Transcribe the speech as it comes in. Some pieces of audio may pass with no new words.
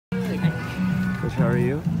Coach. How are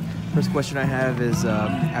you? First question I have is,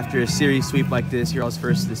 after a series sweep like this, you're all's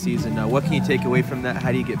first of the season. What can you take away from that?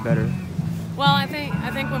 How do you get better? Well, I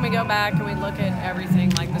think when we go back and we look at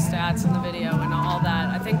everything, like the stats and the video and all that,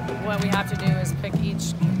 I think what we have to do is pick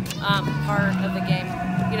each part of the game,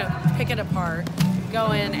 pick it apart,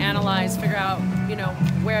 go in, analyze, figure out,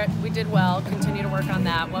 where we did well, continue to work on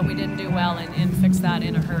that, what we didn't do well, and fix that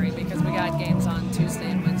in a hurry, because we got games on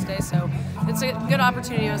Tuesday and Wednesday. So it's a good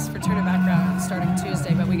opportunity for turning back around starting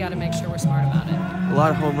Tuesday, but we got to make sure we're smart about it. A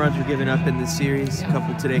lot of home runs were given up in this series, a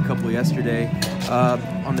couple today, a couple yesterday.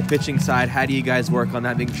 On the pitching side, how do you guys work on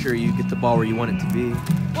that, making sure you get the ball where you want it to be?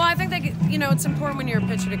 Well, I think that, it's important when you're a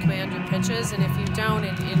pitcher to command your pitches, and if you don't,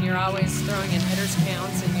 and you're always throwing in hitters'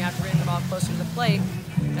 counts and you have to bring the ball closer to the plate,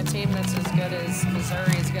 a team that's as good as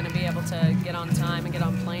Missouri is going to be able to get on time and get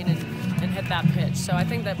on plane and hit that pitch. So I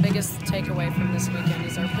think the biggest takeaway from this weekend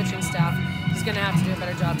is our pitching staff is going to have to do a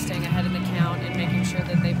better job staying ahead of the count and making sure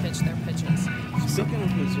that they pitch their pitches. Speaking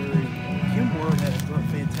of Missouri, Kim Ward had a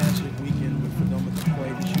fantastic weekend with Fredonia to play.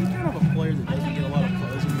 Is she kind of a player that doesn't get a lot of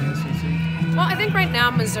buzz in the SEC? Well, I think right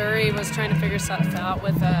now Missouri was trying to figure stuff out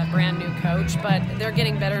with a brand new coach, but they're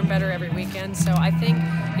getting better and better every weekend. So I think,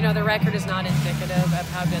 the record is not indicative of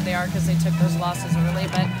how good they are because they took those losses early,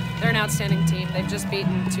 but they're an outstanding team. They've just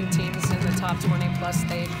beaten two teams in the top 20, plus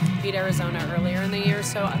they beat Arizona earlier in the year.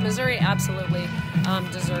 So Missouri absolutely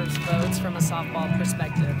deserves votes from a softball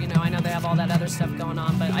perspective. I know they have all that other stuff going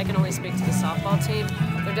on, but I can only speak to the softball team.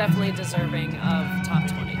 They're definitely deserving of top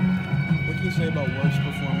 20. What can you say about Work's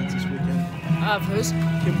performance this weekend? Of who's?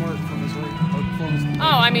 Kim Work from Missouri.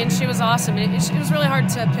 She was awesome. It was really hard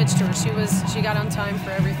to pitch to her. She got on time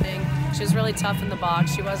for everything. She was really tough in the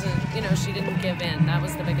box. She wasn't, she didn't give in. That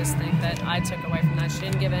was the biggest thing that I took away from that. She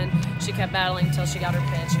didn't give in. She kept battling until she got her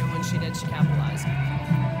pitch, and when she did, she capitalized.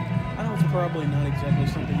 I know it's probably not exactly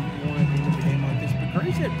something you want to do with a game like this, but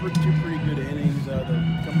Grace had two pretty good innings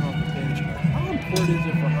coming off the bench. How important is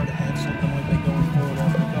it for her to have something like that going forward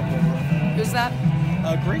after a couple of runs? Who's that?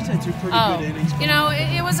 Grace had two pretty good innings.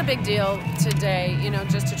 It was a big deal today,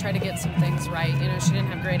 just to try to get some things right. She didn't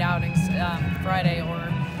have great outings Friday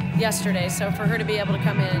or yesterday, so for her to be able to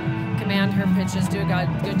come in, command her pitches, do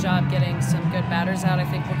a good job getting some good batters out, I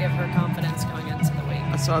think will give her confidence going into the week.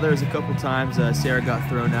 I saw there was a couple times Sarah got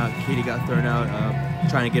thrown out, Katie got thrown out,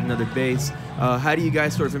 trying to get another base. How do you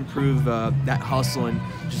guys sort of improve that hustle and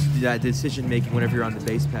just that decision making whenever you're on the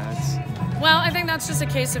base paths? Well, I think that's just a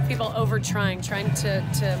case of people trying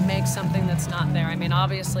to make something that's not there. I mean,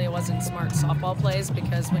 obviously it wasn't smart softball plays,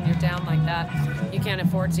 because when you're down like that, you can't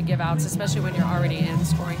afford to give outs, especially when you're already in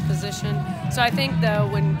scoring position. So I think, though,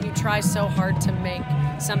 when you try so hard to make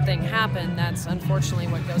something happen, that's unfortunately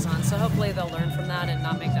what goes on. So hopefully they'll learn from that and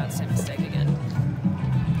not make that same mistake again.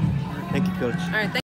 Thank you, Coach. All right.